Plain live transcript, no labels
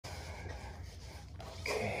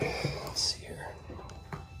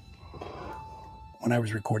when I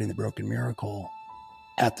was recording The Broken Miracle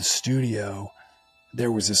at the studio,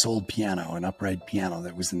 there was this old piano, an upright piano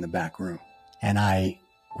that was in the back room. And I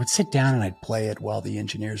would sit down and I'd play it while the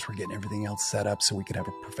engineers were getting everything else set up so we could have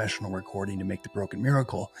a professional recording to make The Broken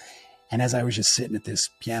Miracle. And as I was just sitting at this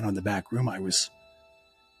piano in the back room, it was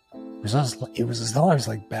as though I was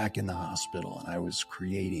like back in the hospital and I was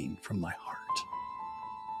creating from my heart.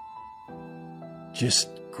 Just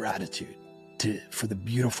gratitude for the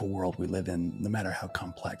beautiful world we live in, no matter how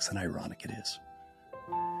complex and ironic it is.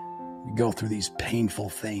 We go through these painful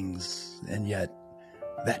things, and yet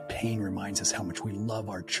that pain reminds us how much we love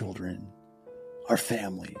our children, our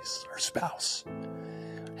families, our spouse.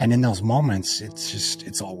 And in those moments,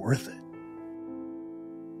 it's all worth it.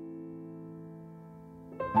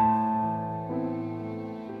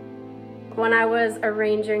 When I was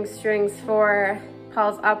arranging strings for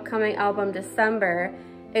Paul's upcoming album, December,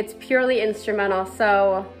 it's purely instrumental,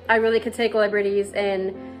 so I really could take liberties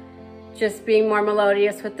in just being more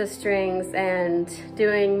melodious with the strings and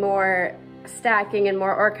doing more stacking and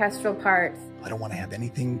more orchestral parts. I don't want to have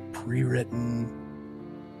anything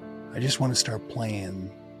pre-written. I just want to start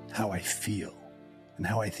playing how I feel and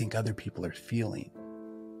how I think other people are feeling.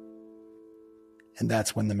 And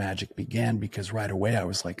that's when the magic began, because right away I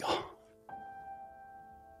was like, oh.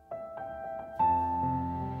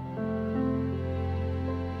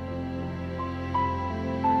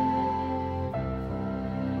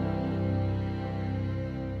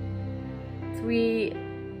 We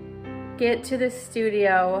get to the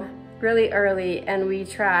studio really early and we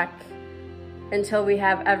track until we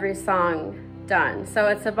have every song done. So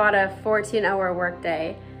it's about a 14-hour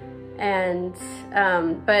workday, and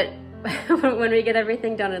but when we get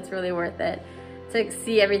everything done, it's really worth it to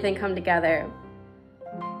see everything come together.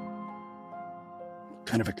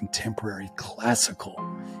 Kind of a contemporary classical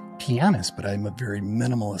pianist, but I'm a very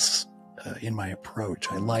minimalist in my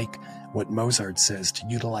approach. I like what Mozart says, to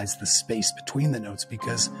utilize the space between the notes,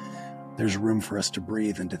 because there's room for us to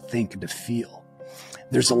breathe and to think and to feel.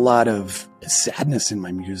 There's a lot of sadness in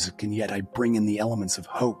my music, and yet I bring in the elements of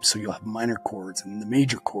hope. So you'll have minor chords and the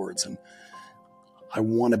major chords, and I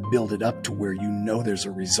want to build it up to where you know there's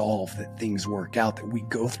a resolve, that things work out, that we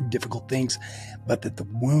go through difficult things, but that the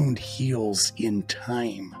wound heals in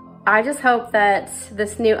time. I just hope that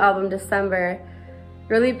this new album, December,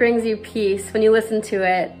 really brings you peace when you listen to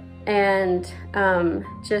it, and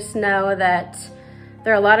just know that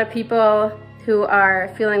there are a lot of people who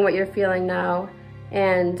are feeling what you're feeling now,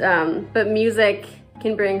 and but music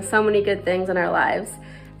can bring so many good things in our lives,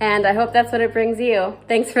 and I hope that's what it brings you.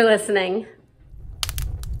 Thanks for listening.